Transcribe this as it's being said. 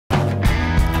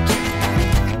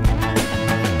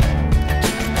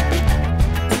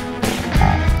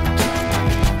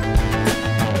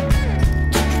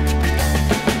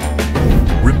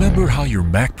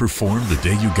Mac perform the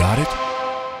day you got it?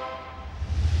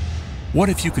 What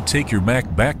if you could take your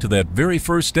Mac back to that very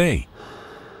first day?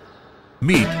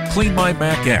 Meet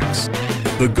CleanMyMac X,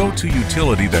 the go-to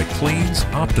utility that cleans,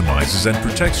 optimizes, and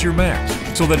protects your Mac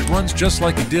so that it runs just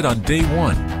like it did on day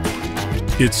one.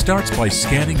 It starts by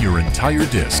scanning your entire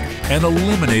disk and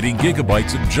eliminating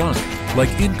gigabytes of junk like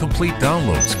incomplete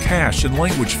downloads, cache, and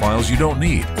language files you don't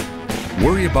need.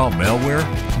 Worry about malware?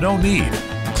 No need.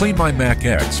 CleanMyMac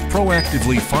X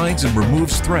proactively finds and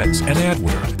removes threats and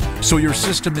adware, so your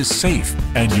system is safe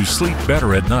and you sleep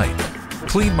better at night.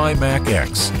 CleanMyMac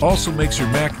X also makes your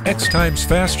Mac X times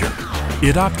faster.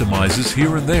 It optimizes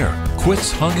here and there,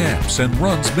 quits hung apps, and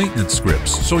runs maintenance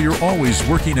scripts, so you're always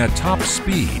working at top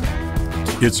speed.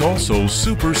 It's also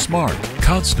super smart,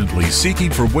 constantly seeking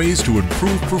for ways to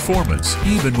improve performance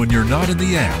even when you're not in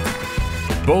the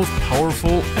app. Both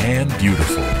powerful and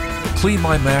beautiful.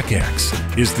 CleanMyMac X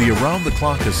is the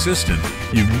around-the-clock assistant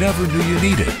you never knew you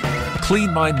needed.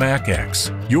 CleanMyMac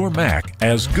X, your Mac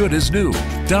as good as new.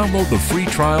 Download the free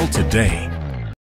trial today.